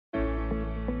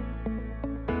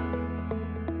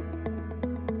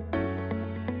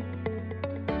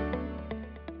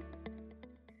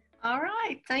All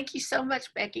right. Thank you so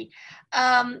much, Becky.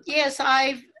 Yes,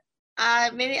 I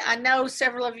know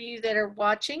several of you that are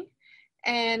watching,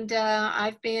 and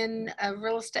I've been a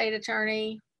real estate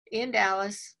attorney in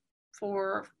Dallas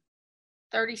for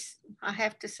 30, I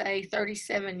have to say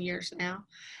 37 years now.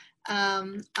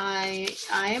 I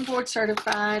am board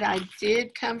certified. I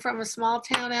did come from a small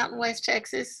town out in West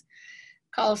Texas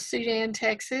called Sudan,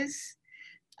 Texas.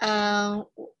 Uh,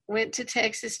 Went to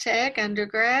Texas Tech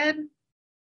undergrad,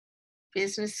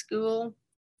 business school,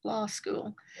 law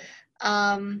school.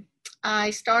 I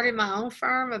started my own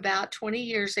firm about 20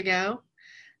 years ago,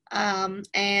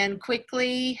 and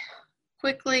quickly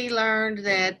learned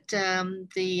that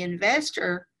the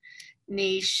investor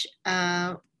niche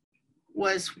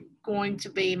was going to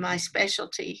be my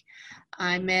specialty.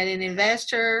 I met an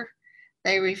investor,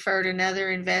 they referred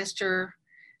another investor,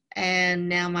 and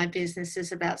now my business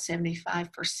is about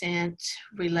 75%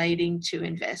 relating to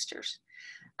investors.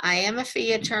 I am a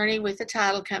fee attorney with a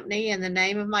title company, and the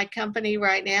name of my company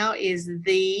right now is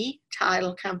The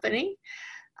Title Company.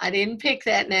 I didn't pick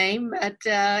that name, but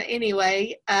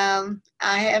anyway, I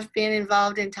have been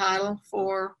involved in title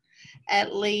for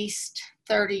at least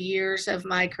 30 years of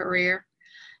my career.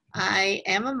 I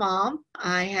am a mom.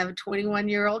 I have a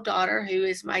 21-year-old daughter who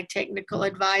is my technical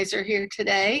advisor here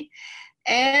today,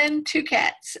 and 2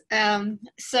 cats. With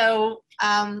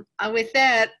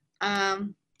that,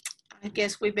 I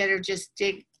guess we better just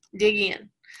dig in.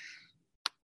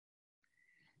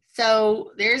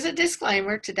 So there's a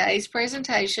disclaimer. Today's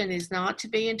presentation is not to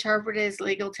be interpreted as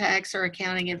legal, tax, or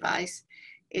accounting advice.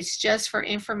 It's just for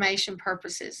information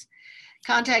purposes.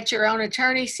 Contact your own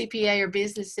attorney, CPA, or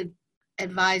business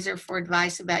advisor for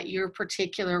advice about your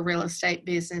particular real estate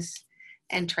business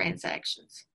and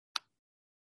transactions.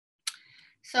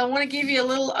 So I want to give you a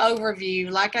little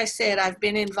overview. Like I said, I've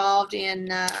been involved in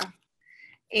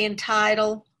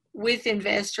title with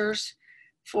investors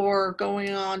for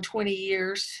going on 20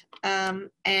 years.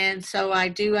 And so I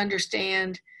do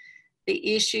understand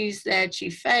the issues that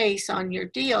you face on your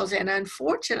deals. And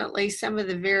unfortunately, some of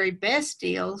the very best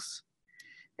deals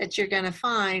that you're going to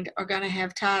find are going to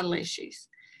have title issues.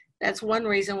 That's one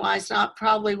reason why it's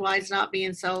not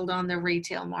being sold on the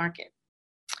retail market.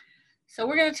 So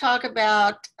we're going to talk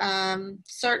about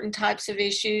certain types of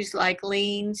issues like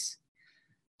liens,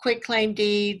 quitclaim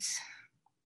deeds,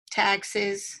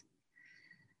 taxes,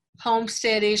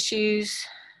 homestead issues,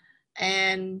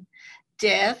 and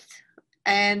death.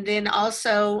 And then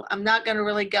also, I'm not going to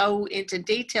really go into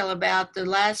detail about the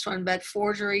last one, but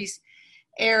forgeries,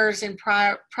 errors in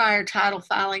prior title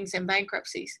filings, and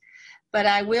bankruptcies. But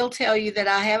I will tell you that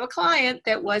I have a client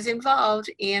that was involved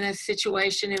in a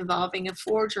situation involving a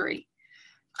forgery.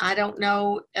 I don't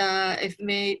know if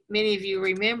many of you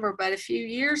remember, but a few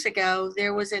years ago,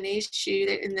 there was an issue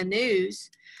in the news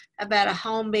about a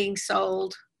home being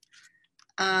sold,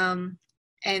 and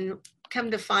come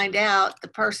to find out, the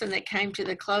person that came to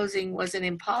the closing was an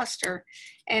imposter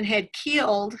and had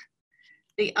killed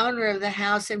the owner of the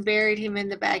house and buried him in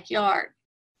the backyard.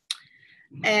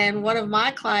 And one of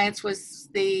my clients was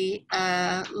the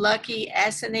lucky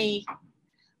assignee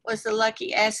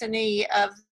of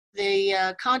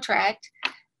the contract,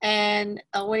 and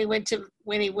when he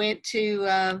went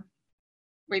to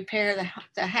repair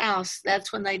the house,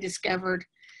 that's when they discovered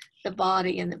the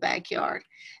body in the backyard,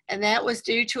 and that was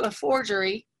due to a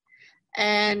forgery.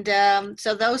 And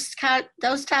so those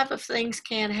type of things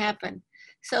can happen.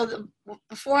 So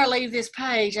before I leave this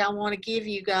page, I want to give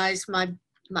you guys my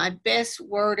best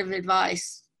word of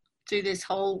advice through this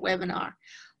whole webinar.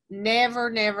 Never,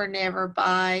 never, never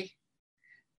buy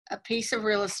a piece of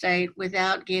real estate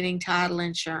without getting title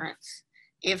insurance,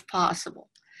 if possible,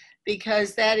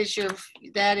 because that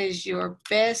is your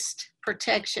best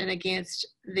protection against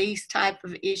these type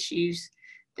of issues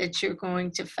that you're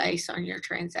going to face on your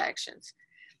transactions.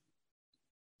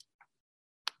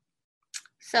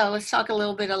 So let's talk a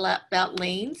little bit about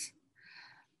liens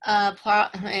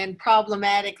and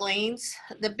problematic liens.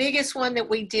 The biggest one that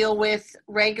we deal with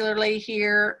regularly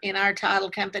here in our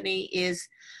title company is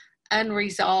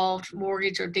unresolved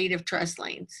mortgage or deed of trust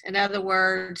liens. In other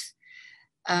words,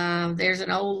 there's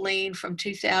an old lien from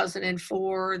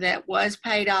 2004 that was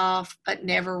paid off but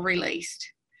never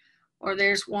released. Or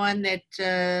there's one that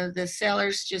the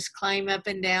sellers just claim up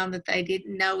and down that they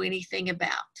didn't know anything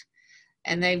about,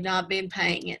 and they've not been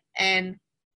paying it. And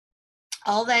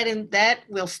all that, and that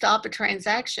will stop a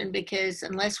transaction, because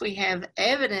unless we have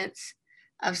evidence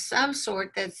of some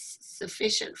sort that's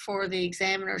sufficient for the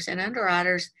examiners and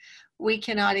underwriters, we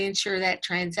cannot insure that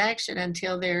transaction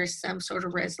until there is some sort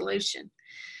of resolution.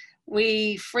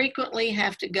 We frequently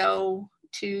have to go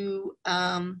to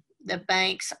the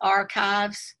bank's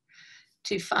archives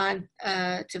to find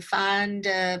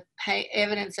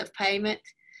evidence of payment,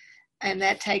 and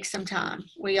that takes some time.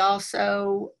 We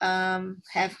also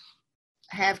have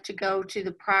to go to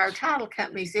the prior title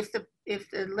companies. If the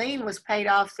lien was paid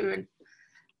off through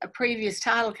a previous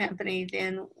title company,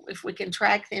 then if we can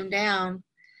track them down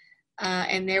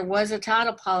and there was a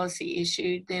title policy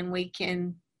issued, then we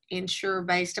can insure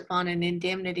based upon an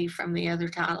indemnity from the other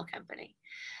title company.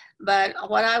 But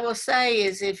what I will say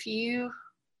is if you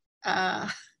pay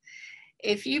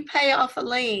off a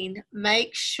lien,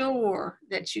 make sure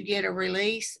that you get a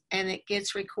release and it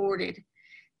gets recorded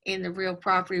in the real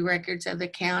property records of the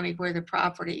county where the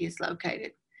property is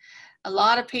located. A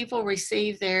lot of people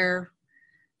receive their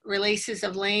releases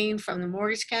of lien from the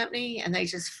mortgage company and they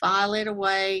just file it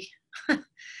away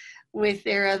with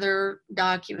their other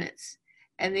documents.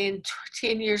 And then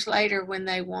 10 years later, when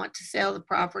they want to sell the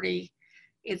property,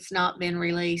 it's not been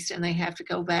released and they have to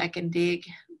go back and dig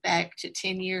back to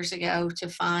 10 years ago to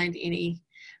find any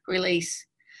release.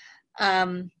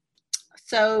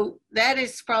 So that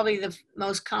is probably the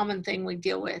most common thing we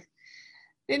deal with.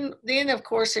 Then of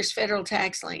course, there's federal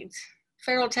tax liens.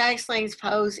 Federal tax liens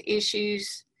pose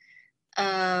issues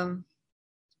in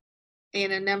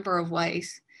a number of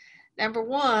ways. Number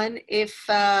one, if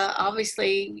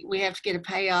obviously we have to get a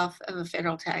payoff of a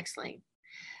federal tax lien.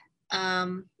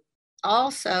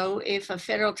 Also, if a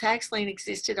federal tax lien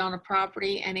existed on a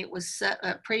property and it was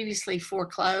previously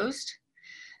foreclosed,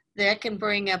 that can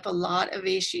bring up a lot of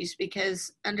issues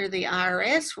because under the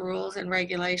IRS rules and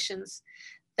regulations,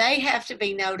 they have to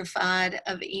be notified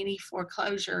of any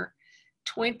foreclosure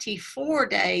 24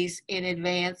 days in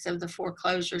advance of the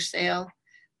foreclosure sale,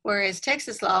 whereas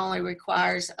Texas law only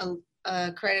requires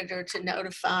a creditor to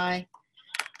notify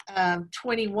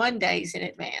 21 days in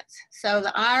advance. So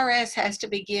the IRS has to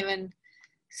be given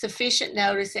sufficient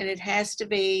notice, and it has to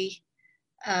be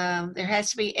there has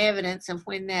to be evidence of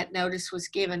when that notice was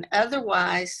given.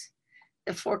 Otherwise,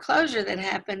 the foreclosure that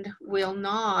happened will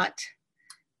not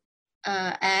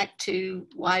act to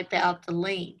wipe out the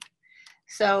lien.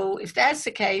 So if that's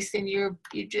the case, then you're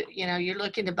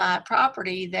looking to buy a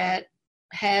property that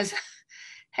has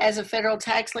a federal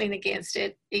tax lien against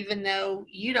it, even though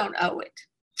you don't owe it.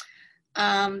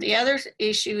 The other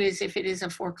issue is if it is a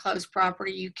foreclosed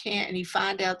property, and you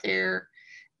find out there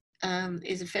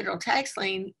is a federal tax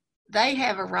lien, they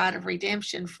have a right of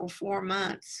redemption for 4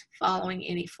 months following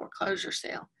any foreclosure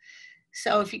sale.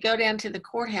 So if you go down to the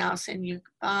courthouse and you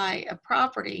buy a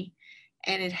property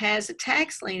and it has a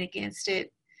tax lien against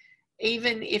it,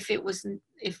 even if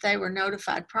they were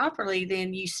notified properly,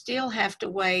 then you still have to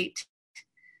wait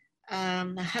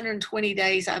 120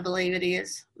 days, I believe it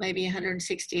is, maybe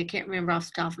 160, I can't remember off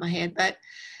the top of my head, but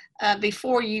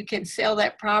before you can sell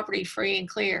that property free and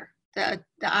clear. The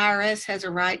IRS has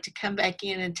a right to come back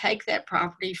in and take that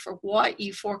property for what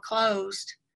you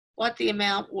foreclosed, what the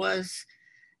amount was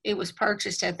it was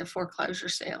purchased at the foreclosure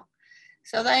sale.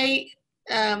 So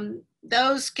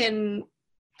those can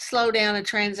slow down a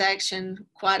transaction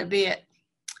quite a bit.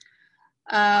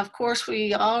 Of course, we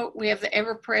have the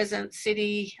ever-present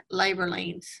city labor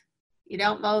liens. You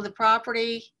don't mow the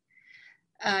property,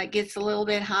 it gets a little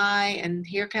bit high, and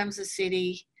here comes the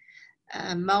city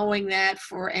mowing that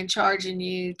and charging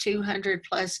you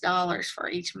 $200+ for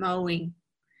each mowing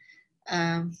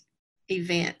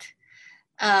event.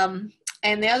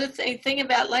 And the other thing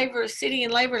about city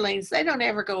and labor liens, they don't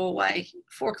ever go away.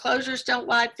 Foreclosures don't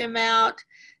wipe them out.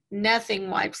 Nothing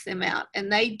wipes them out.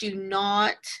 And they do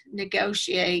not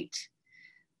negotiate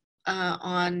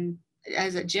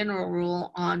as a general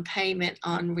rule, on payment,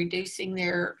 on reducing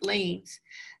their liens,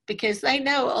 because they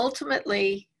know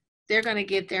ultimately they're going to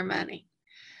get their money.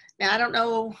 Now, I don't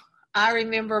know, I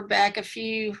remember back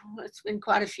it's been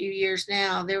quite a few years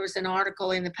now, there was an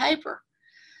article in the paper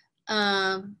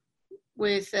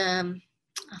with one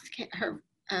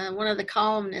of the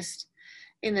columnists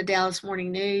in the Dallas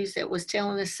Morning News that was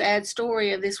telling a sad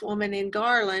story of this woman in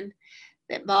Garland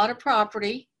that bought a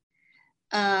property,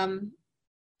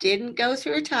 didn't go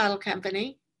through a title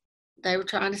company. They were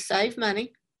trying to save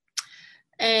money.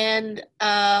 And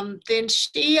then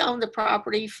she owned the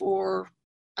property for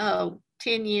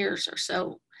 10 years or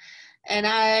so. And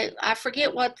I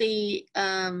forget what the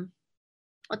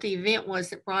event was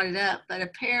that brought it up, but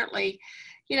apparently,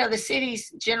 the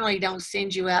cities generally don't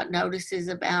send you out notices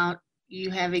about you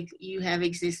have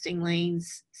existing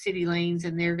liens, city liens,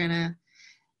 and they're gonna,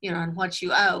 and what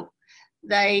you owe.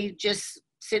 They just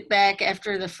sit back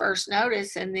after the first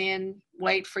notice and then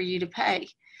wait for you to pay.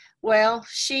 Well,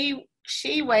 she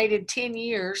waited 10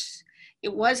 years.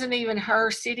 It wasn't even her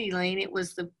city lien. It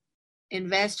was the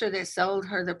investor that sold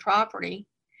her the property.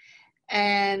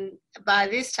 And by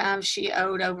this time, she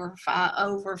owed over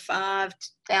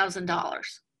 $5,000.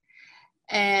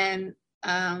 And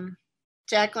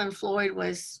Jacqueline Floyd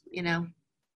was,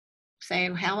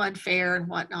 saying how unfair and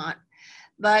whatnot.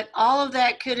 But all of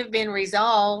that could have been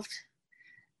resolved,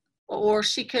 or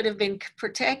she could have been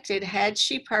protected had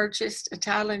she purchased a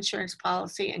title insurance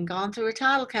policy and gone through a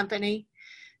title company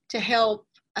to help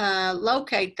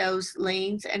locate those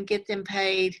liens and get them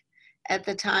paid at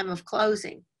the time of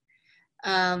closing.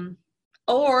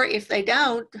 Or if they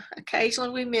don't,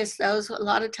 occasionally we miss those. A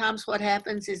lot of times what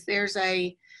happens is there's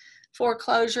a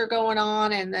foreclosure going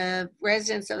on and the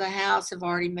residents of the house have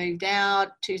already moved out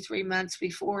 2-3 months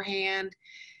beforehand.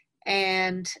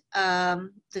 And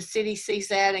the city sees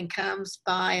that and comes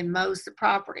by and mows the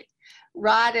property.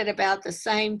 Right at about the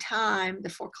same time, the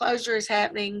foreclosure is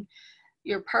happening,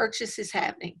 your purchase is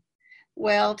happening.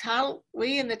 Well,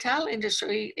 we in the title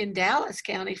industry in Dallas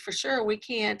County, for sure, we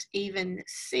can't even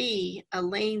see a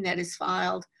lien that is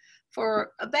filed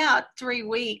for about 3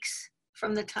 weeks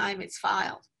from the time it's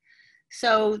filed.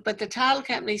 So, but the title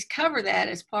companies cover that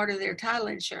as part of their title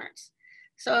insurance.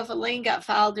 So if a lien got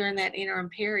filed during that interim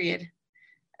period,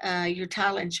 your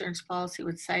title insurance policy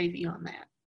would save you on that.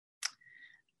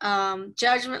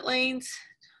 Judgment liens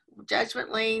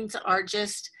are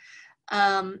just,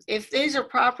 if these are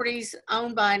properties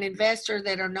owned by an investor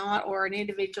that are not, or an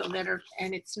individual that are,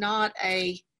 and it's not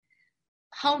a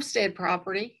homestead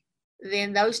property,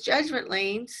 then those judgment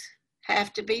liens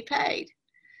have to be paid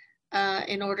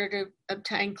in order to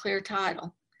obtain clear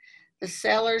title. The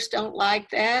sellers don't like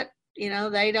that. They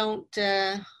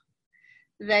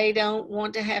don't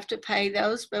want to have to pay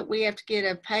those, but we have to get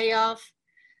a payoff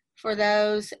for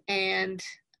those and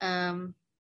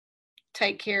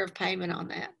take care of payment on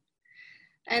that.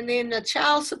 And then the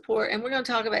child support, and we're going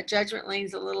to talk about judgment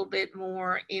liens a little bit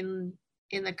more in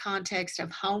the context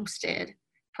of homestead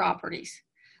properties.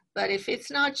 But if it's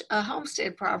not a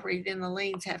homestead property, then the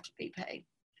liens have to be paid.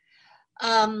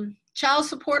 Child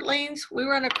support liens, we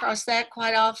run across that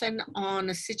quite often on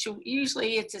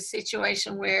usually it's a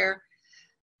situation where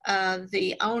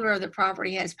the owner of the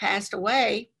property has passed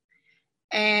away,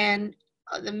 and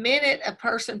the minute a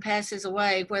person passes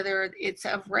away, whether it's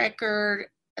of record,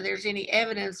 there's any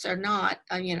evidence or not,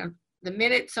 the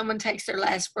minute someone takes their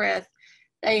last breath,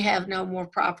 they have no more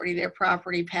property, their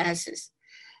property passes.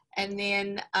 And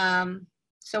then,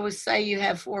 so we say you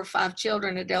have 4 or 5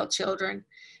 children, adult children,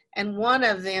 and one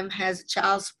of them has a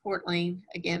child support lien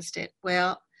against it.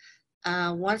 Well,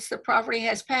 once the property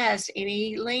has passed,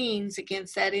 any liens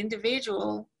against that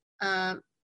individual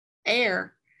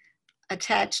heir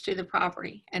attached to the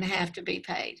property and have to be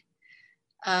paid.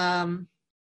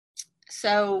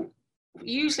 So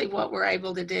usually what we're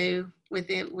able to do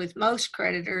with most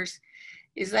creditors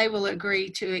is they will agree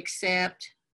to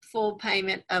accept full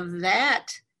payment of that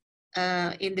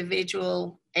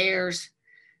individual heir's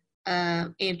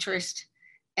interest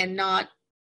and not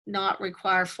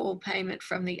require full payment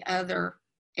from the other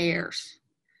heirs.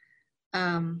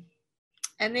 And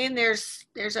then there's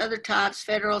other types,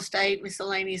 federal, state,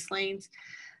 miscellaneous liens.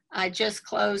 I just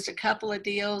closed a couple of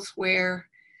deals where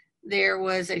there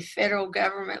was a federal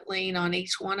government lien on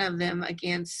each one of them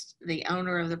against the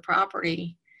owner of the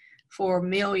property for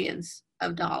millions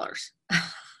of dollars.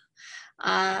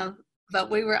 But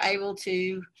we were able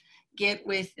to get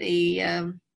with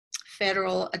the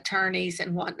federal attorneys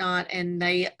and whatnot, and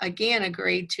they again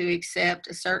agreed to accept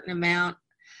a certain amount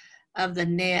of the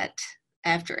net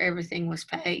after everything was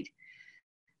paid.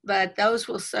 But those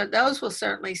will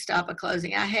certainly stop a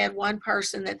closing. I had one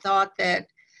person that thought that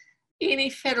any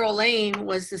federal lien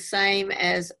was the same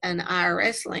as an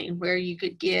IRS lien, where you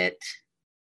could get,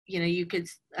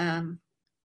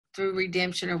 through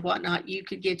redemption or whatnot, you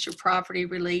could get your property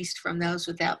released from those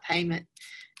without payment,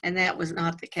 and that was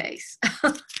not the case.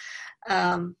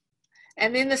 And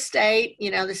then the state,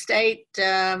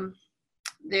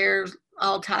 there's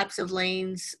all types of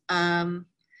liens,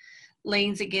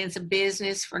 liens against a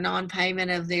business for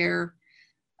non-payment of their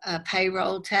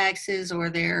payroll taxes or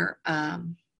their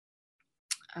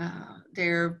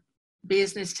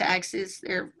business taxes.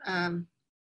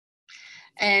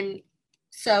 And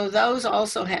so those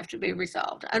also have to be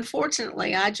resolved.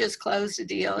 Unfortunately, I just closed a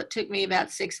deal. It took me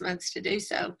about 6 months to do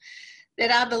so,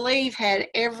 that I believe had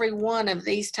every one of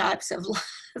these types of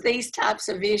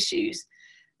issues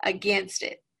against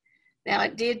it. Now,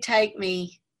 it did take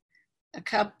me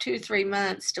 2-3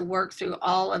 months to work through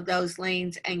all of those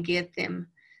liens and get them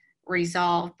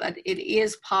resolved, but it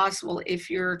is possible if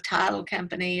your title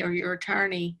company or your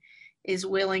attorney is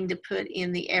willing to put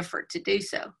in the effort to do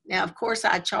so. Now, of course,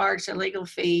 I charged a legal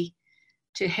fee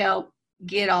to help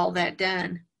get all that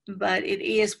done, but it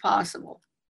is possible.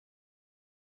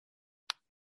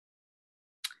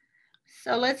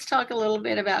 So let's talk a little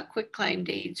bit about quitclaim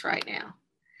deeds right now.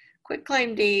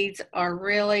 Quitclaim deeds are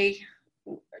really,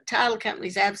 title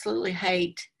companies absolutely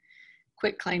hate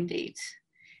quitclaim deeds.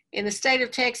 In the state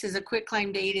of Texas, a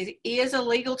quitclaim deed is a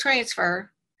legal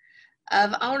transfer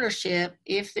of ownership,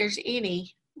 if there's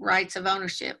any rights of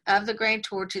ownership, of the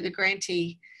grantor to the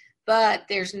grantee, but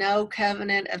there's no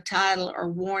covenant of title or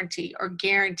warranty or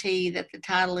guarantee that the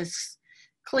title is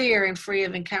clear and free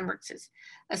of encumbrances.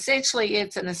 Essentially,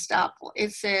 it's an estoppel.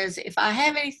 It says, if I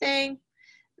have anything,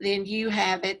 then you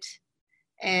have it,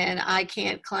 and I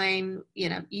can't claim,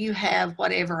 you have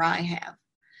whatever I have.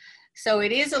 So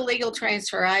it is a legal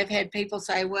transfer. I've had people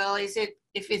say, well, if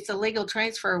it's a legal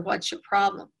transfer, what's your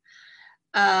problem?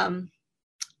 They're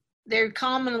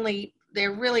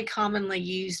really commonly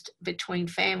used between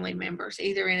family members,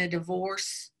 either in a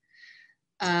divorce.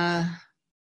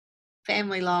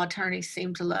 Family law attorneys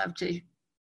seem to love to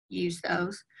use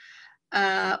those,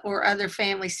 or other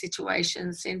family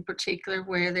situations in particular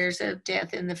where there's a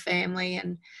death in the family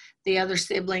and the other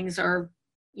siblings are,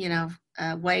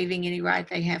 waiving any right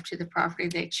they have to the property.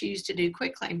 They choose to do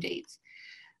quitclaim deeds.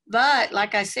 But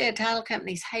like I said, title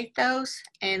companies hate those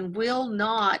and will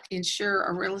not insure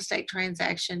a real estate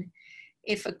transaction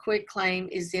if a quitclaim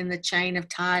is in the chain of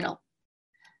title.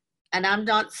 And I'm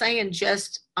not saying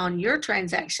just on your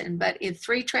transaction, but if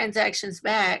 3 transactions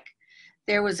back,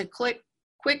 there was a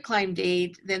quitclaim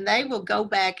deed, then they will go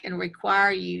back and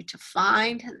require you to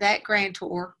find that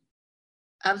grantor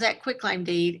of that quitclaim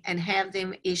deed and have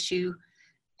them issue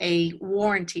a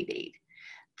warranty deed.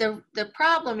 The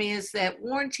problem is that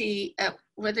warranty,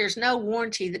 where there's no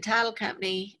warranty, the title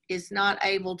company is not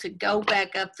able to go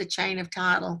back up the chain of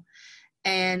title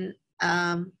and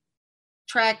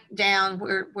track down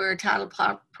where a title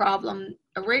problem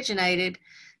originated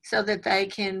so that they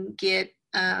can get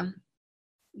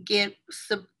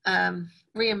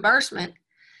reimbursement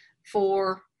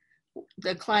for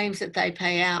the claims that they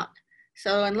pay out.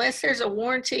 So unless there's a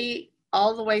warranty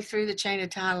all the way through the chain of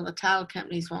title, the title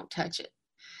companies won't touch it.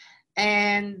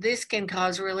 And this can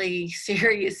cause really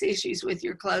serious issues with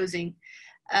your closing,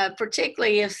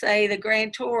 particularly if, say, the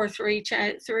grantor 3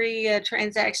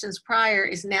 transactions prior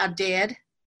is now dead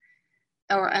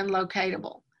or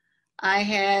unlocatable. I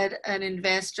had an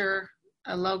investor,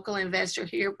 a local investor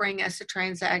here, bring us a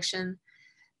transaction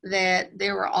that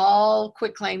there were all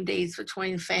quitclaim deeds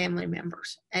between family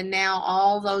members, and now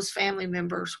all those family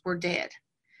members were dead.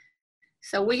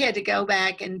 So we had to go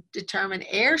back and determine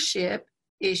heirship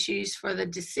issues for the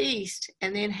deceased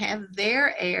and then have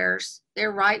their heirs,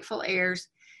 their rightful heirs,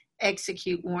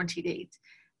 execute warranty deeds.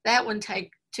 That one took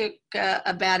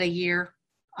about a year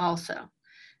also.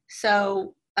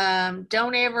 So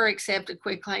don't ever accept a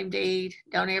quitclaim deed.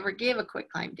 Don't ever give a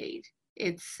quitclaim deed.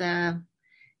 It's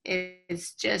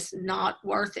just not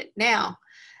worth it. Now,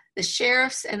 the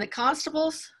sheriffs and the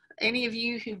constables, any of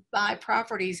you who buy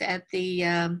properties at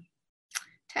the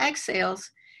tax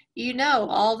sales,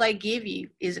 all they give you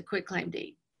is a quitclaim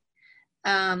deed.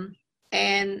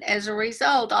 And as a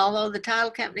result, although the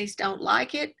title companies don't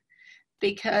like it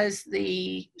because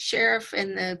the sheriff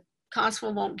and the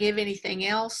constable won't give anything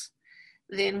else,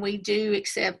 then we do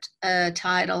accept a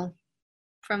title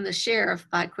from the sheriff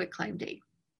by quitclaim deed.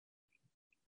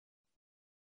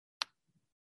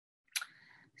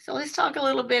 So let's talk a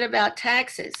little bit about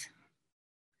taxes.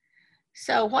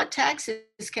 So what taxes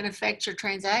can affect your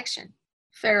transaction?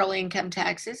 Federal income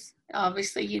taxes.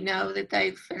 Obviously, you know that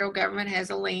the federal government has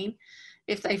a lien.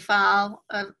 If they file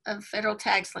a federal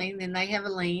tax lien, then they have a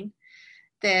lien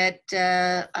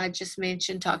that I just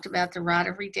mentioned, talked about the right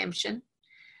of redemption,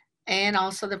 and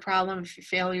also the problem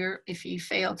if you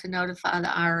fail to notify the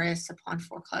IRS upon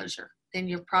foreclosure, then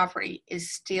your property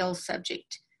is still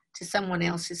subject to someone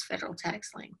else's federal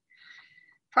tax lien.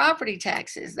 Property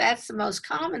taxes, that's the most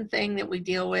common thing that we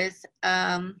deal with,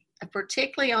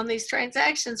 particularly on these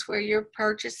transactions where you're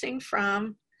purchasing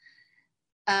from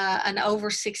an over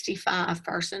 65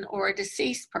 person or a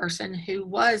deceased person who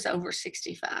was over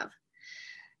 65.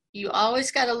 You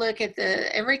always got to look at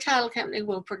every title company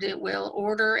will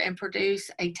order and produce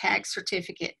a tax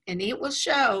certificate, and it will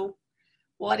show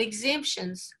what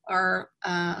exemptions are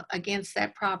against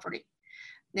that property.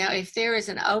 Now, if there is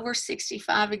an over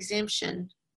 65 exemption,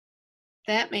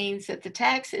 that means that the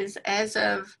taxes as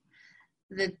of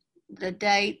the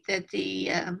date that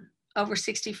the over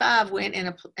 65 went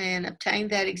and obtained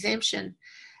that exemption,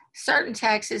 certain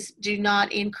taxes do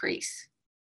not increase,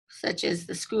 such as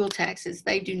the school taxes.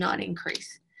 They do not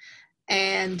increase.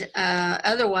 And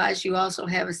otherwise, you also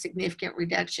have a significant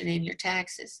reduction in your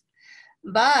taxes.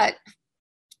 But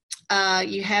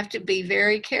you have to be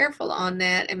very careful on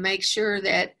that and make sure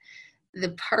that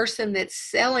the person that's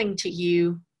selling to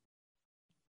you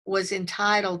was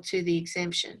entitled to the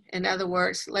exemption. In other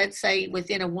words, let's say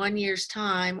within a 1 year's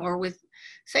time, or with,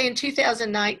 say in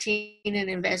 2019, an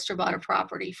investor bought a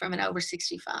property from an over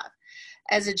 65.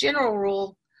 As a general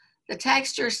rule, the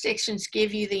tax jurisdictions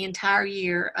give you the entire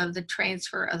year of the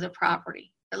transfer of the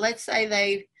property. But let's say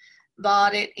they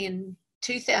bought it in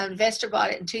 2000, investor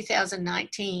bought it in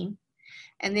 2019,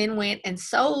 and then went and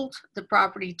sold the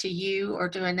property to you or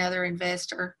to another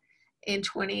investor in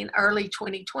early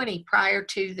 2020, prior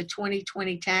to the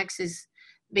 2020 taxes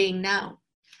being known.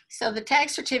 So the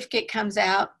tax certificate comes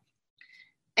out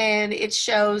and it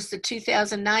shows the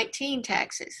 2019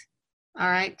 taxes. All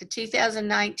right, the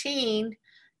 2019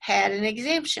 had an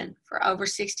exemption for over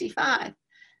 65,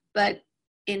 but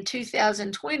in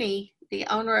 2020, the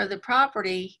owner of the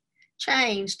property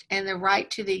changed and the right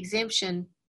to the exemption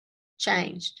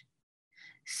changed.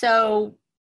 So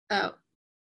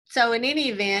in any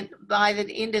event, by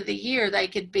the end of the year, they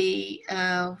could be,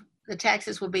 the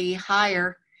taxes will be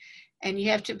higher, and you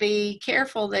have to be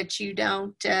careful that you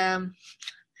don't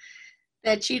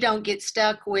get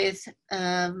stuck with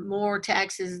more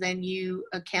taxes than you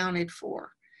accounted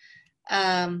for.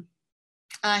 I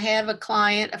have a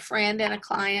client, a friend and a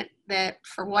client, that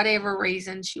for whatever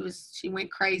reason, she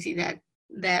went crazy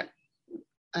that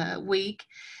week.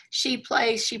 She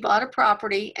bought a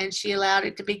property and she allowed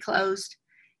it to be closed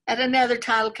at another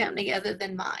title company other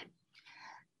than mine.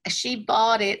 She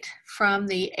bought it from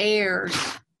the heirs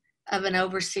of an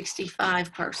over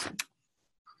 65 person.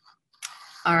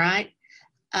 All right.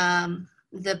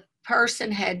 The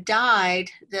person had died,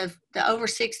 the over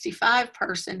 65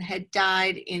 person had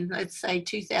died in, let's say,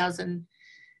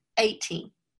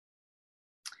 2018.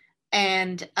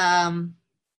 And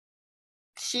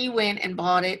she went and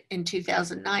bought it in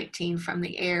 2019 from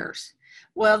the heirs.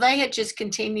 Well, they had just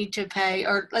continued to pay,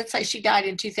 or let's say she died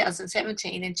in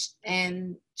 2017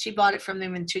 and she bought it from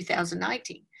them in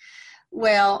 2019.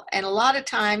 Well, and a lot of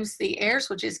times the heirs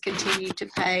will just continue to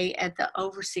pay at the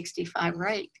over 65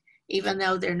 rate, even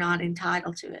though they're not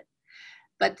entitled to it.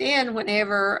 But then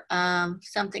whenever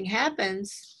something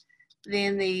happens,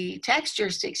 then the tax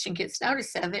jurisdiction gets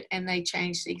notice of it and they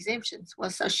change the exemptions. Well,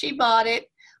 so she bought it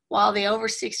while the over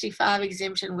 65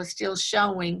 exemption was still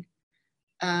showing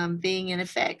being in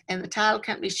effect. And the title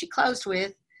company she closed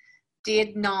with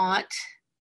did not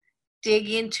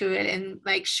dig into it and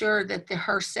make sure that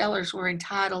her sellers were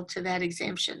entitled to that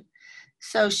exemption.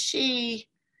 So she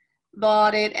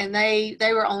bought it and they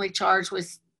were only charged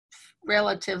with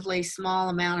relatively small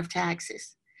amount of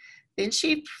taxes. Then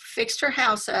she fixed her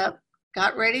house up,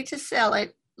 got ready to sell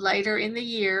it later in the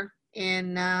year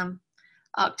in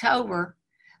October,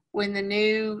 when the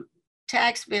new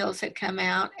tax bills had come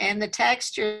out and the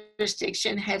tax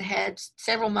jurisdiction had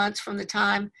several months from the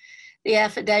time the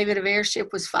affidavit of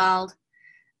heirship was filed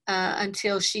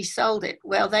until she sold it.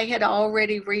 Well, they had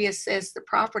already reassessed the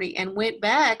property and went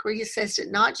back, reassessed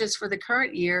it not just for the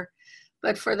current year,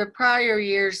 but for the prior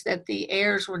years that the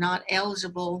heirs were not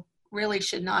eligible, really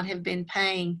should not have been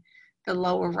paying the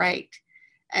lower rate.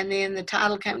 And then the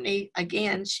title company,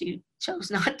 again, she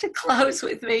chose not to close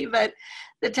with me, but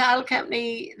the title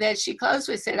company that she closed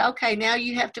with said, okay, now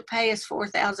you have to pay us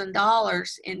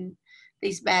 $4,000 in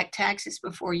these back taxes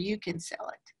before you can sell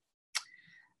it.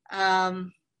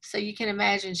 So you can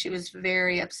imagine she was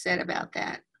very upset about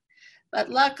that. But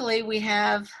luckily we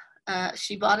have,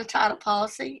 she bought a title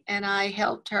policy and I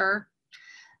helped her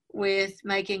with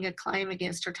making a claim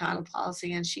against her title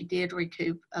policy, and she did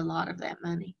recoup a lot of that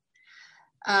money.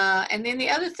 And then the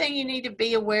other thing you need to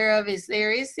be aware of is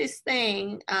there is this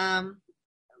thing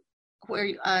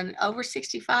where an over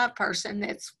 65 person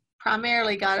that's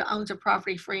primarily owns a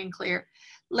property free and clear,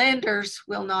 lenders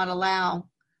will not allow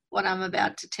what I'm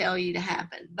about to tell you to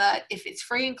happen. But if it's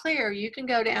free and clear, you can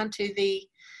go down to the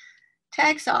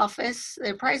tax office,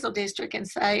 the appraisal district, and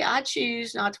say, I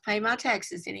choose not to pay my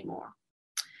taxes anymore.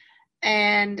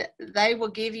 And they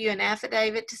will give you an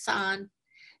affidavit to sign.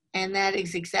 And that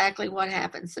is exactly what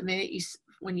happens. The minute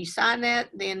when you sign that,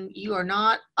 then you are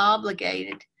not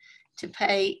obligated to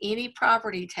pay any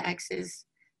property taxes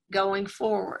going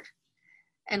forward.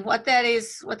 And what that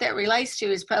relates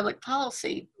to is public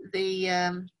policy.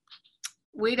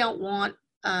 We don't want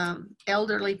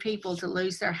elderly people to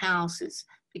lose their houses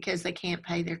because they can't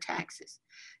pay their taxes.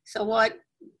 So what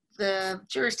the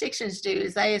jurisdictions do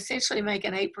is they essentially make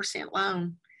an 8%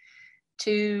 loan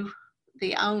to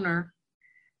the owner,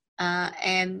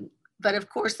 and but of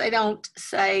course they don't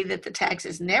say that the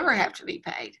taxes never have to be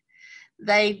paid.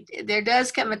 There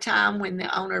does come a time when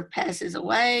the owner passes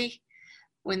away,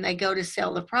 when they go to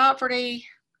sell the property,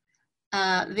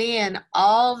 then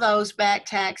all those back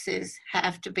taxes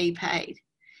have to be paid.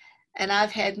 And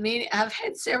I've had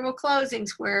several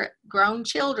closings where grown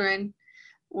children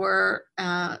were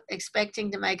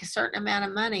expecting to make a certain amount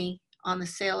of money on the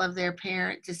sale of their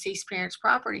deceased parent's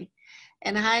property.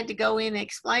 And I had to go in and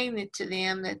explain it to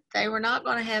them that they were not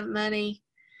going to have money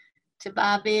to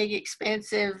buy big,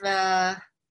 expensive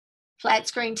flat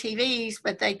screen TVs,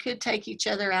 but they could take each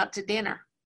other out to dinner.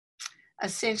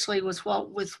 Essentially was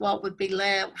what would be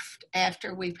left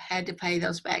after we've had to pay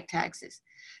those back taxes.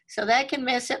 So that can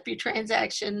mess up your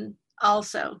transaction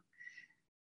also.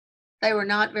 They were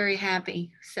not very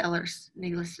happy sellers,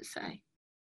 needless to say.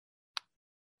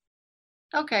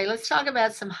 Okay, let's talk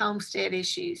about some homestead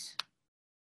issues.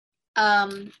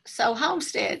 So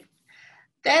homestead,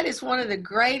 that is one of the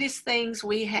greatest things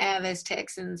we have as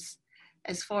Texans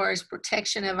as far as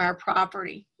protection of our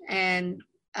property. And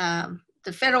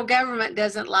the federal government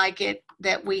doesn't like it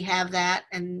that we have that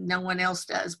and no one else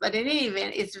does. But in any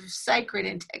event, it's sacred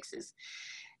in Texas.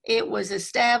 It was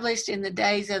established in the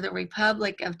days of the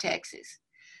Republic of Texas.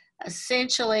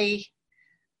 Essentially,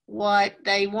 what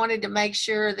they wanted to make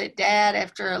sure that Dad,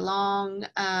 after a long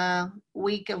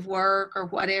week of work or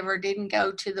whatever, didn't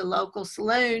go to the local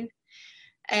saloon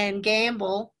and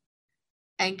gamble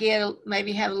and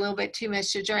maybe have a little bit too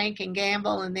much to drink and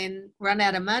gamble and then run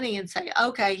out of money and say,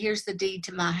 okay, here's the deed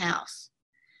to my house.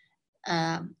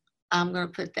 I'm going to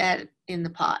put that in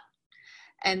the pot.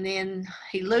 And then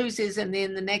he loses, and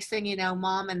then the next thing you know,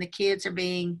 Mom and the kids are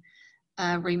being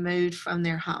removed from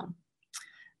their home.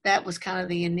 That was kind of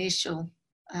the initial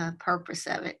purpose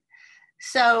of it.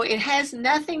 So it has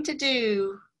nothing to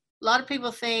do, a lot of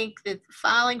people think that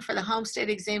filing for the homestead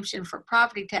exemption for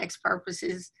property tax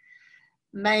purposes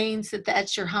means that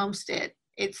that's your homestead.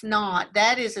 It's not.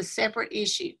 That is a separate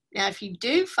issue. Now, if you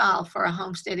do file for a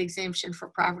homestead exemption for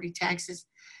property taxes,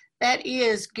 that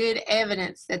is good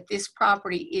evidence that this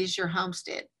property is your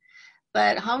homestead.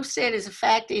 But homestead is a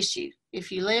fact issue.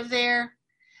 If you live there,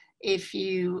 if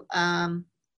you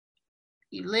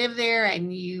live there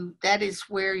and that is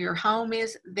where your home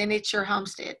is, then it's your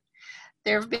homestead.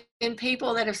 There have been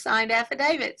people that have signed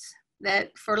affidavits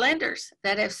for lenders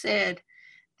that have said,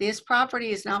 this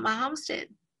property is not my homestead.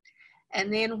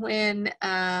 And then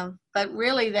but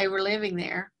really they were living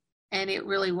there and it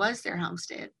really was their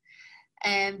homestead.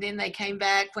 And then they came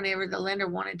back whenever the lender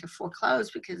wanted to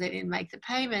foreclose because they didn't make the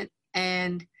payment.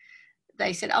 And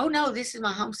they said, oh no, this is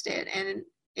my homestead. And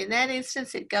in that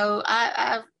instance,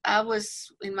 I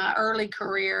was, in my early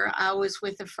career, I was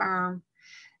with a firm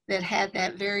that had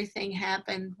that very thing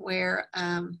happen where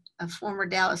a former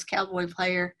Dallas Cowboy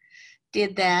player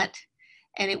did that.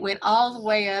 And it went all the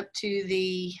way up to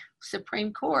the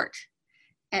Supreme Court.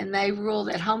 And they ruled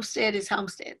that homestead is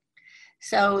homestead.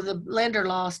 So the lender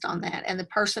lost on that. And the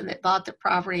person that bought the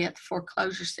property at the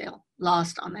foreclosure sale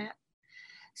lost on that.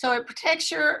 So it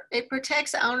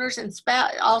protects owners and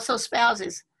also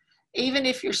spouses. Even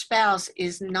if your spouse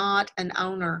is not an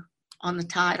owner on the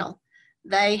title,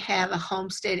 they have a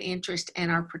homestead interest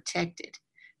and are protected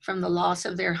from the loss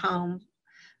of their home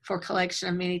for collection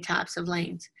of many types of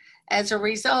liens. As a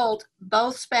result,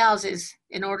 both spouses,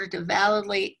 in order to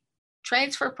validly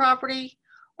transfer property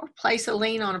or place a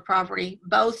lien on a property,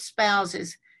 both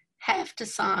spouses have to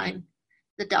sign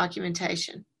the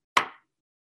documentation.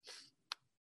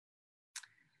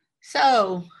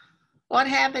 So what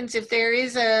happens if there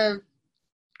is a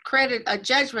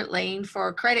judgment lien for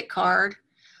a credit card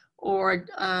or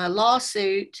a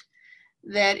lawsuit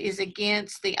that is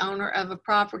against the owner of a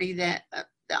property that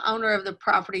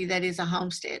is a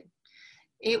homestead?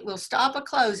 It will stop a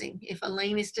closing if a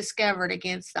lien is discovered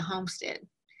against the homestead.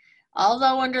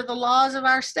 Although under the laws of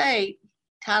our state,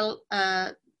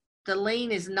 the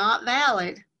lien is not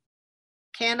valid,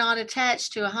 cannot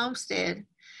attach to a homestead,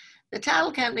 the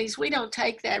title companies, we don't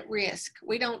take that risk.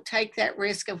 We don't take that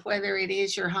risk of whether it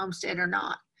is your homestead or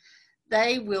not.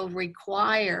 They will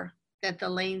require that the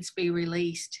liens be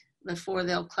released before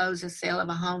they'll close a sale of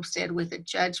a homestead with a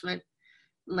judgment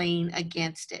lien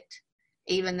against it,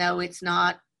 even though it's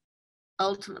not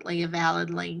ultimately a valid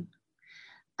lien.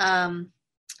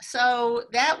 So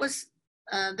that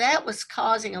was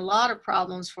causing a lot of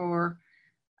problems for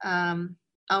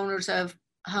owners of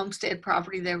homestead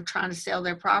property. They were trying to sell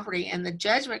their property, and the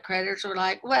judgment creditors were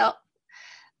like, well,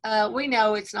 we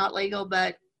know it's not legal,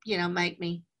 but make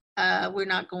me. We're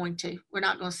not going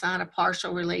to sign a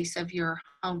partial release of your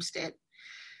homestead.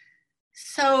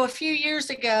 So a few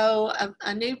years ago,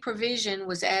 a new provision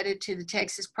was added to the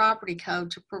Texas Property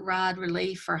Code to provide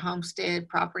relief for homestead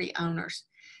property owners.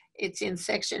 It's in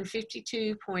section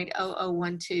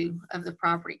 52.0012 of the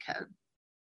Property Code.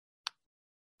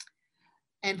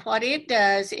 And what it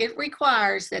does, it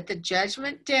requires that the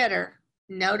judgment debtor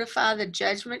notify the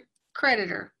judgment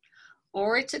creditor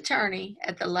or its attorney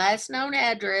at the last known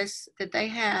address that they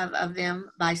have of them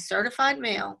by certified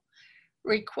mail,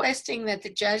 requesting that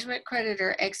the judgment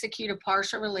creditor execute a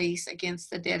partial release against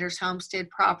the debtor's homestead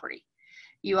property.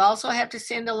 You also have to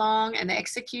send along an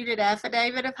executed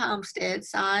affidavit of homestead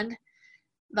signed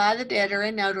by the debtor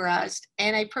and notarized,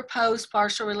 and a proposed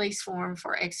partial release form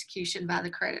for execution by the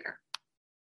creditor.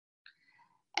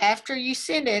 After you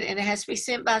send it, and it has to be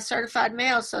sent by certified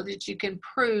mail so that you can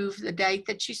prove the date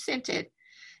that you sent it,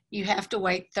 you have to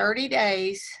wait 30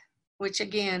 days, which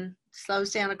again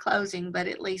slows down a closing, but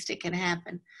at least it can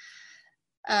happen.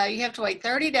 You have to wait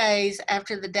 30 days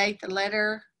after the date of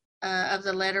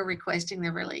the letter requesting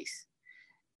the release.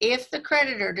 If the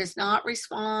creditor does not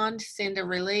respond, send a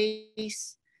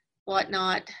release,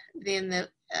 whatnot, then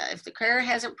if the creditor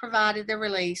hasn't provided the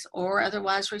release or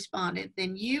otherwise responded,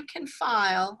 then you can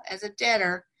file as a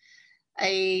debtor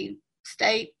a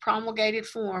state promulgated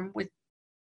form with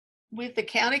the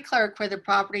county clerk where the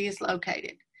property is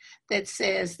located that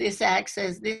says this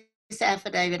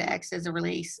affidavit acts as a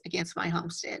release against my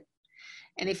homestead.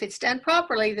 And if it's done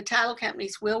properly, the title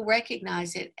companies will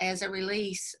recognize it as a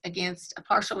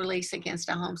partial release against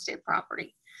a homestead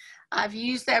property. I've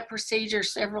used that procedure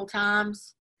several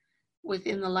times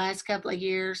within the last couple of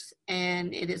years,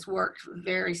 and it has worked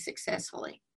very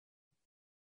successfully.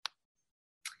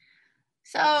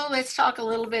 So let's talk a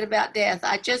little bit about death.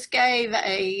 I just gave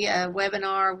a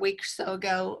webinar a week or so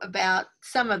ago about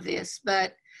some of this,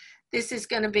 but this is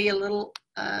going to be a little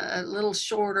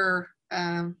shorter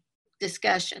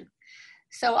discussion.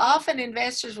 So often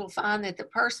investors will find that the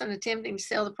person attempting to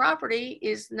sell the property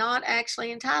is not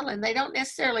actually entitled, and they don't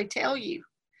necessarily tell you.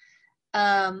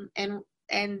 And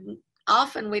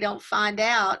often we don't find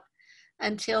out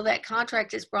until that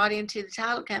contract is brought into the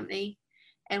title company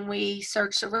and we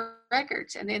search the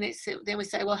records. And then we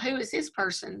say, well, who is this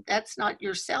person? That's not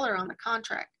your seller on the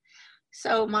contract.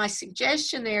 So my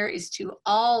suggestion there is to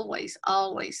always,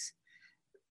 always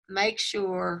make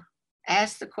sure,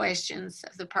 ask the questions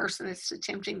of the person that's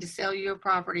attempting to sell you a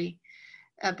property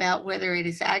about whether it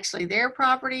is actually their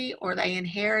property or they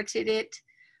inherited it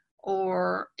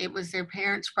or it was their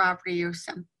parents' property or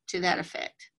some to that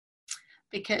effect.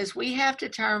 Because we have to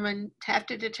determine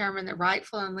the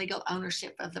rightful and legal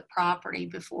ownership of the property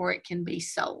before it can be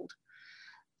sold.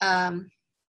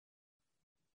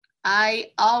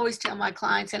 I always tell my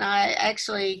clients, and I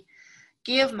actually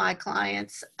give my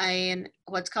clients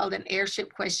what's called an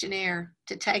heirship questionnaire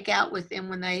to take out with them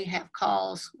when they have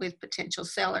calls with potential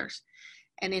sellers.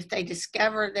 And if they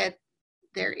discover that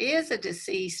there is a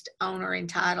deceased owner in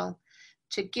title,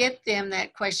 to get them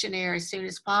that questionnaire as soon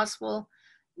as possible,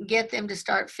 get them to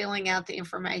start filling out the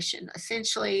information.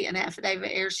 Essentially, an affidavit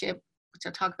of heirship, which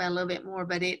I'll talk about a little bit more,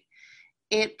 but it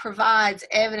provides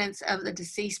evidence of the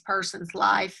deceased person's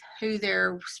life, who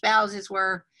their spouses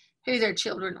were, who their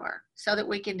children were, so that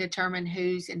we can determine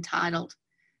who's entitled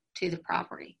to the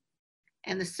property.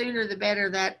 And the sooner the better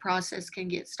that process can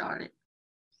get started.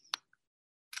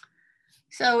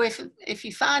 So if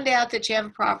you find out that you have a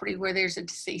property where there's a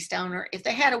deceased owner, if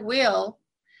they had a will,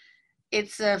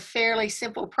 it's a fairly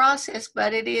simple process,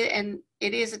 but it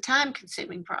is a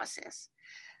time-consuming process.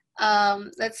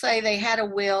 Let's say they had a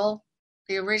will,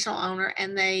 the original owner,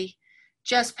 and they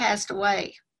just passed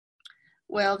away.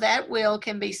 Well, that will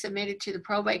can be submitted to the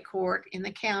probate court in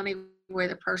the county where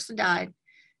the person died,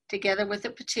 together with a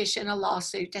petition, a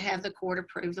lawsuit, to have the court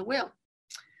approve the will.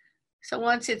 So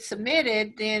once it's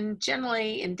submitted, then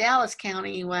generally in Dallas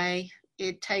County anyway,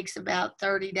 it takes about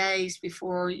 30 days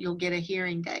before you'll get a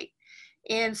hearing date.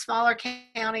 In smaller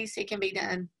counties, it can be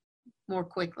done more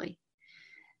quickly.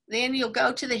 Then you'll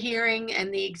go to the hearing,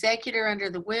 and the executor under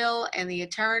the will and the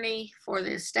attorney for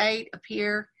the estate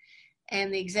appear,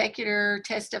 and the executor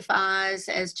testifies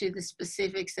as to the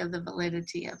specifics of the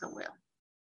validity of the will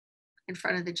in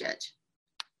front of the judge.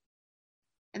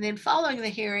 And then following the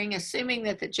hearing, assuming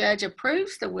that the judge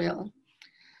approves the will,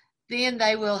 then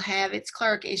they will have its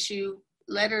clerk issue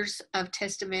letters of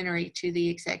testamentary to the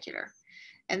executor.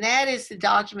 And that is the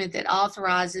document that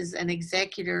authorizes an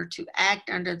executor to act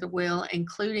under the will,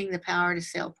 including the power to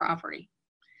sell property.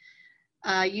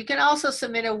 You can also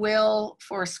submit a will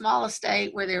for a small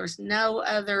estate where there is no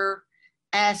other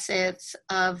assets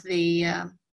of the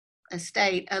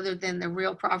estate other than the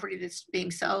real property that's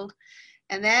being sold.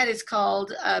 and that is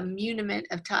called a muniment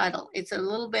of title. It's a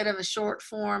little bit of a short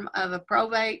form of a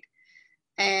probate,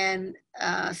 and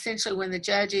essentially when the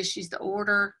judge issues the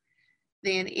order,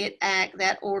 then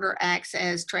that order acts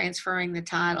as transferring the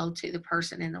title to the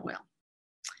person in the will.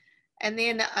 And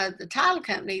then the title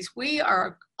companies, we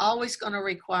are always going to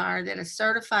require that a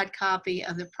certified copy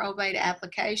of the probate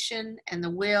application and the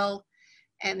will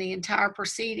and the entire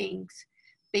proceedings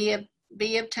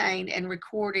be obtained and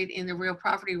recorded in the real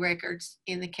property records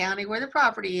in the county where the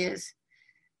property is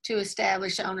to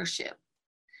establish ownership.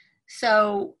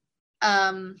 So,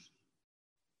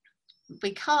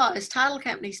 because title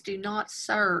companies do not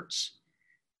search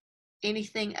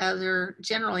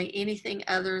generally anything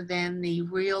other than the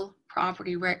real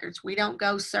property records. We don't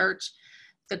go search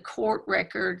the court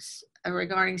records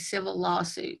regarding civil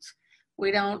lawsuits.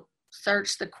 We don't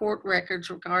search the court records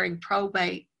regarding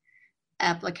probate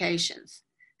applications.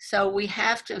 So we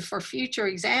have to, for future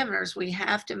examiners, we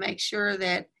have to make sure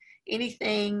that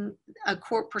a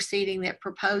court proceeding that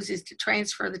proposes to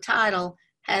transfer the title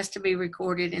has to be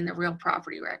recorded in the real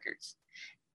property records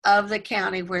of the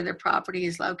county where the property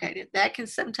is located. That can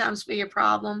sometimes be a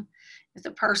problem if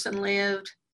the person lived,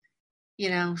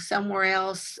 somewhere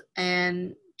else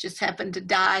and just happened to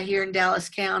die here in Dallas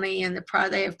County, and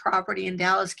they have property in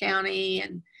Dallas County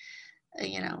and,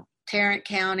 Tarrant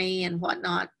County and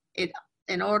whatnot.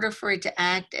 In order for it to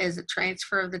act as a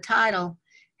transfer of the title,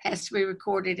 has to be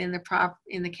recorded in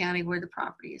the county where the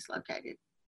property is located.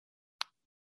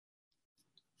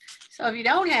 So if you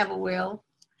don't have a will,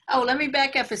 let me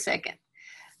back up a second.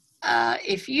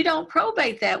 If you don't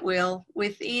probate that will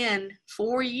within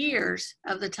 4 years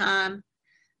of the time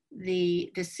the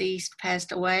deceased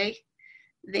passed away,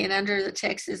 then under the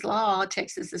Texas law,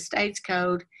 Texas Estates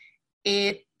Code,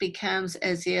 it becomes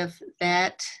as if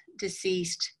that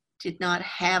deceased did not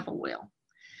have a will.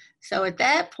 So at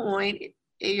that point,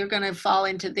 you're going to fall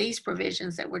into these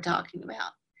provisions that we're talking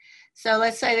about. So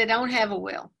let's say they don't have a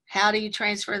will. How do you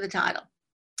transfer the title?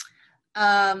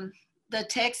 The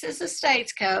Texas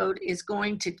Estates Code is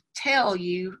going to tell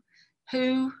you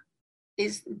who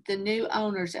is the new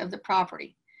owners of the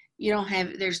property.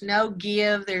 There's no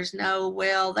there's no,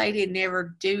 well, they didn't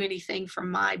ever do anything for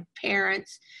my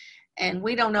parents and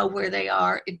we don't know where they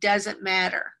are. It doesn't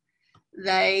matter.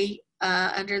 They,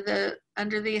 under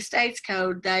the Estates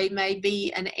Code, they may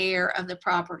be an heir of the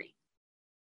property.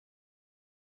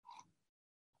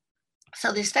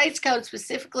 So the Estates Code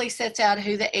specifically sets out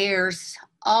who the heirs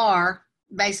are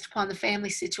based upon the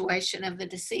family situation of the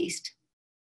deceased.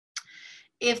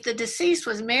 If the deceased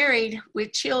was married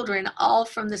with children all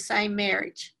from the same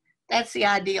marriage, that's the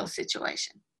ideal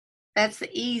situation. That's the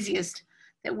easiest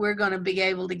that we're going to be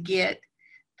able to get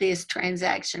this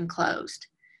transaction closed.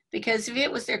 Because if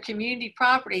it was their community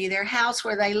property, their house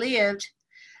where they lived,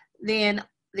 then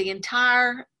the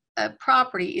entire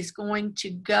property is going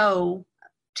to go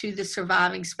to the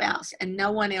surviving spouse, and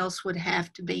no one else would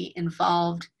have to be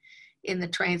involved in the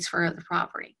transfer of the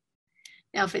property.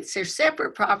 Now, if it's their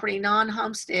separate property,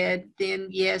 non-homestead, then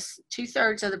yes,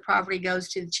 2/3 of the property goes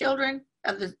to the children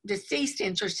of the deceased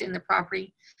interest in the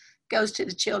property, goes to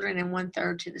the children, and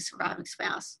 1/3 to the surviving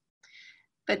spouse.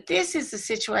 But this is the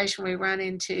situation we run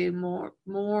into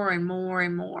more and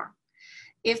more.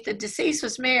 If the deceased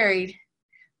was married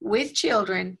with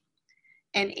children,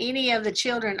 and any of the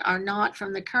children are not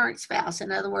from the current spouse,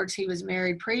 in other words, he was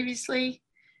married previously,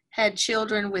 had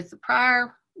children with the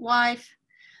prior wife,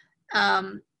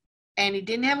 and he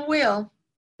didn't have a will,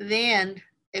 then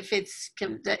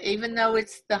even though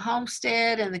it's the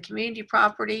homestead and the community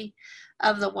property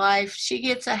of the wife,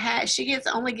 she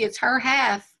only gets her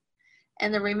half,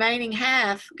 and the remaining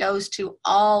half goes to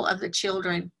all of the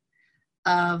children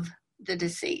of the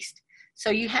deceased. So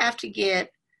you have to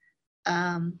get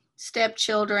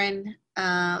stepchildren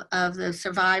of the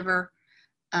survivor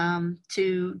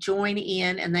to join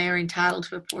in, and they are entitled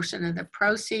to a portion of the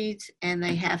proceeds, and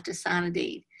they have to sign a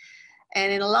deed.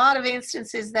 And in a lot of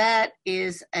instances, that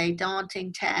is a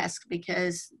daunting task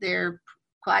because there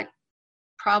quite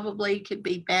probably could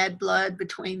be bad blood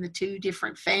between the two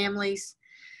different families,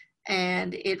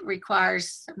 and it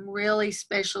requires some really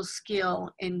special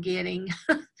skill in getting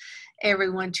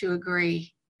everyone to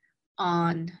agree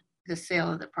on the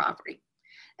sale of the property.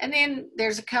 And then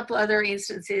there's a couple other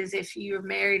instances. If you're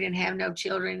married and have no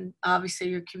children, obviously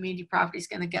your community property is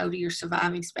going to go to your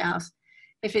surviving spouse.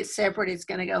 If it's separate, it's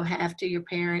going to go half to your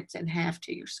parents and half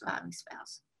to your surviving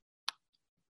spouse.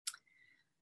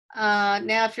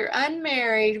 Now, if you're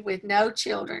unmarried with no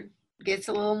children, it gets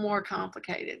a little more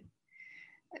complicated.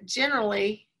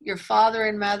 Generally, your father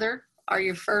and mother are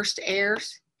your first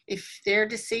heirs. If they're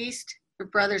deceased, your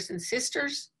brothers and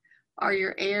sisters are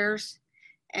your heirs.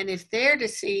 And if they're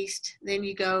deceased, then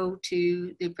you go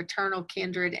to the paternal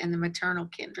kindred and the maternal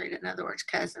kindred, in other words,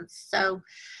 cousins. So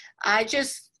I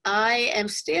am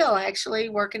still actually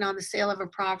working on the sale of a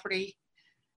property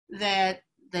that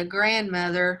the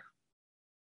grandmother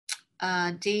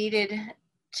deeded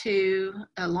to,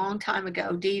 a long time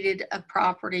ago, deeded a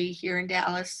property here in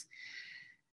Dallas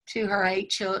to her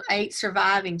eight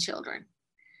surviving children.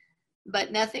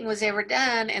 But nothing was ever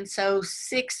done, and so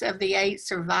 6 of the 8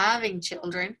 surviving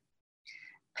children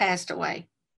passed away.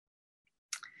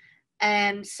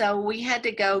 And so we had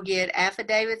to go get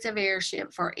affidavits of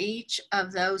heirship for each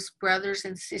of those brothers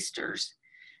and sisters.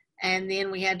 And then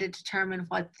we had to determine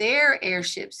what their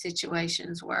heirship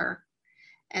situations were,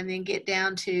 and then get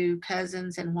down to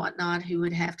cousins and whatnot who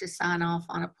would have to sign off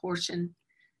on a portion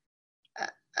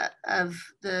have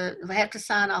to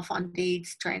sign off on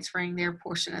deeds transferring their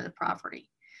portion of the property.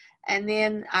 And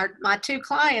then my 2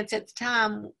 clients at the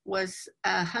time was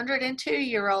a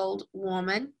 102-year-old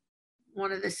woman,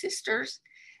 one of the sisters,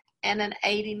 and an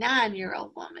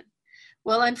 89-year-old woman.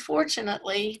 Well,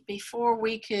 unfortunately, before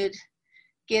we could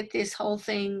get this whole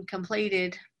thing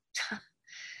completed,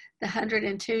 the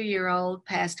 102-year-old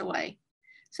passed away.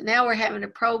 So now we're having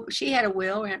to she had a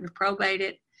will, we're having to probate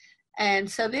it.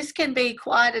 And so this can be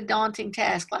quite a daunting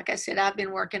task. Like I said, I've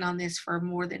been working on this for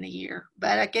more than a year,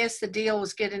 but I guess the deal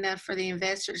was good enough for the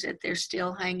investors that they're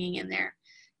still hanging in there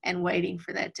and waiting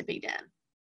for that to be done.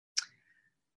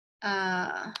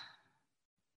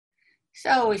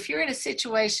 So if you're in a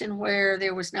situation where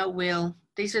there was no will,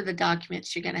 these are the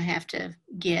documents you're going to have to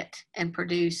get and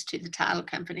produce to the title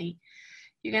company.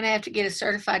 You're going to have to get a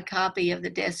certified copy of the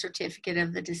death certificate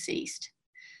of the deceased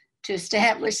to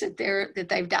establish that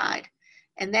they've died.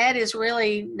 And that is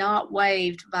really not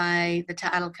waived by the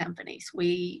title companies.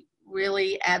 We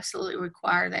really absolutely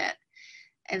require that.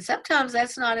 And sometimes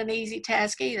that's not an easy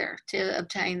task either, to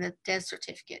obtain the death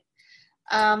certificate.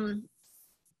 Then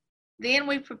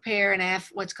we prepare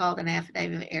what's called an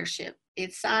affidavit of heirship.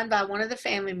 It's signed by one of the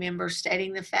family members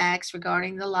stating the facts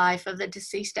regarding the life of the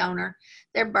deceased owner,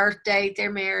 their birth date,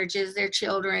 their marriages, their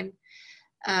children,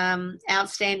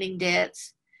 outstanding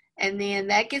debts. And then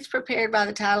that gets prepared by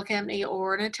the title company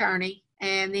or an attorney.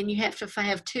 And then you have to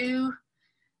have 2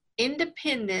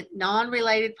 independent,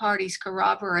 non-related parties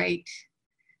corroborate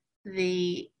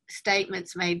the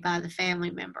statements made by the family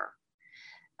member.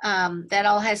 That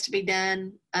all has to be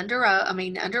done under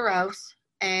oath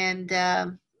and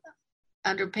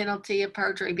under penalty of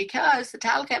perjury, because the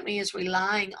title company is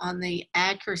relying on the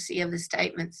accuracy of the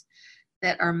statements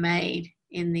that are made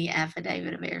in the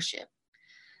affidavit of heirship.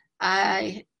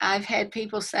 I've had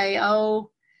people say, "Oh,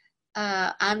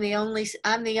 I'm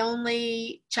the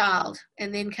only child,"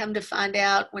 and then come to find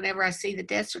out, whenever I see the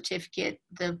death certificate,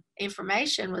 the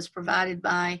information was provided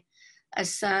by a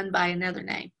son by another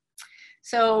name.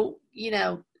 So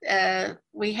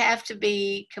we have to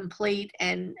be complete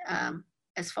and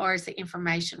as far as the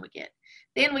information we get.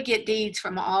 Then we get deeds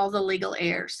from all the legal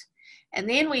heirs. And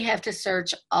then we have to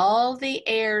search all the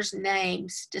heirs'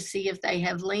 names to see if they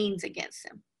have liens against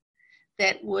them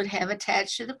that would have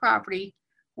attached to the property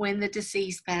when the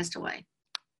deceased passed away.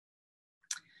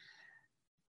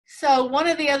 So one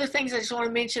of the other things I just want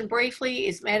to mention briefly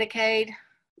is Medicaid.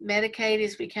 Medicaid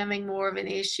is becoming more of an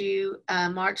issue.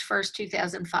 March 1st,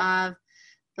 2005,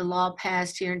 the law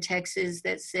passed here in Texas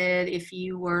that said if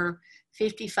you were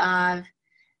 55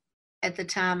 at the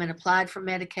time and applied for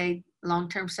Medicaid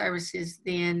long-term services,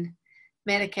 then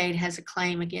Medicaid has a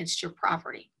claim against your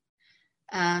property.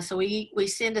 So we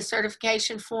send a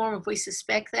certification form. If we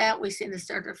suspect that, we send a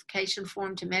certification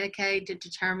form to Medicaid to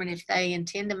determine if they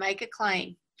intend to make a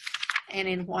claim and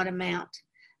in what amount.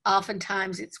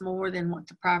 Oftentimes it's more than what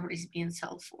the property is being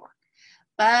sold for.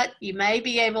 But you may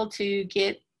be able to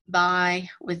get by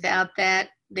without that,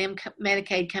 them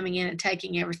Medicaid coming in and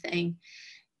taking everything,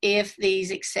 if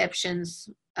these exceptions,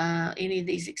 any of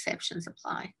these exceptions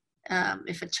apply.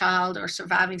 If a child or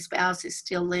surviving spouse is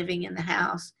still living in the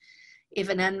house, if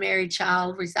an unmarried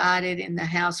child resided in the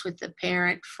house with the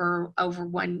parent for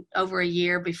over a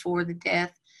year before the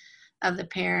death of the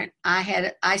parent.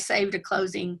 I saved a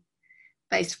closing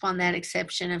based upon that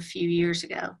exception a few years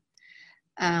ago.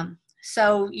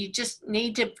 So you just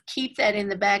need to keep that in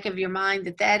the back of your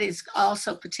mind, that is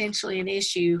also potentially an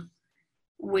issue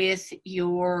with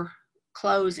your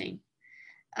closing.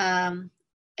 And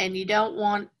you don't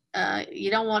want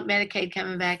Medicaid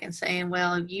coming back and saying,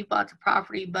 well, you bought the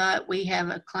property, but we have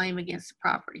a claim against the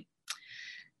property.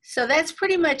 So that's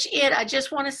pretty much it. I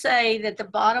just want to say that the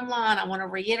bottom line, I want to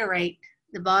reiterate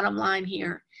the bottom line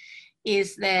here,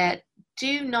 is that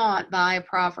do not buy a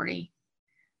property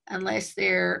unless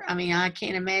they're, I mean, I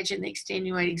can't imagine the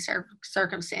extenuating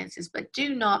circumstances, but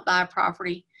do not buy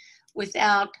property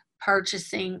without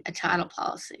purchasing a title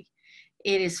policy.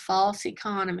 It is false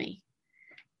economy.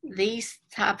 These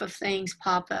type of things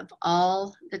pop up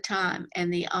all the time,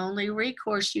 and the only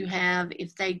recourse you have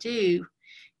if they do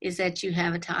is that you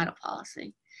have a title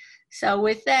policy. So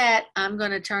with that, I'm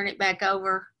going to turn it back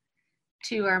over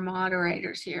to our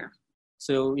moderators here.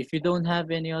 So if you don't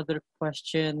have any other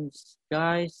questions,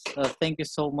 guys, thank you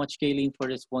so much, Kayleen, for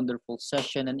this wonderful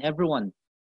session. And everyone,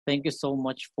 thank you so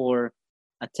much for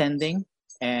attending,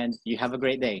 and you have a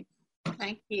great day.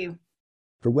 Thank you.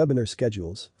 For webinar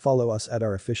schedules, follow us at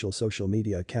our official social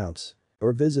media accounts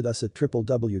or visit us at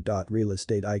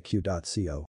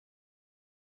www.realestateiq.co.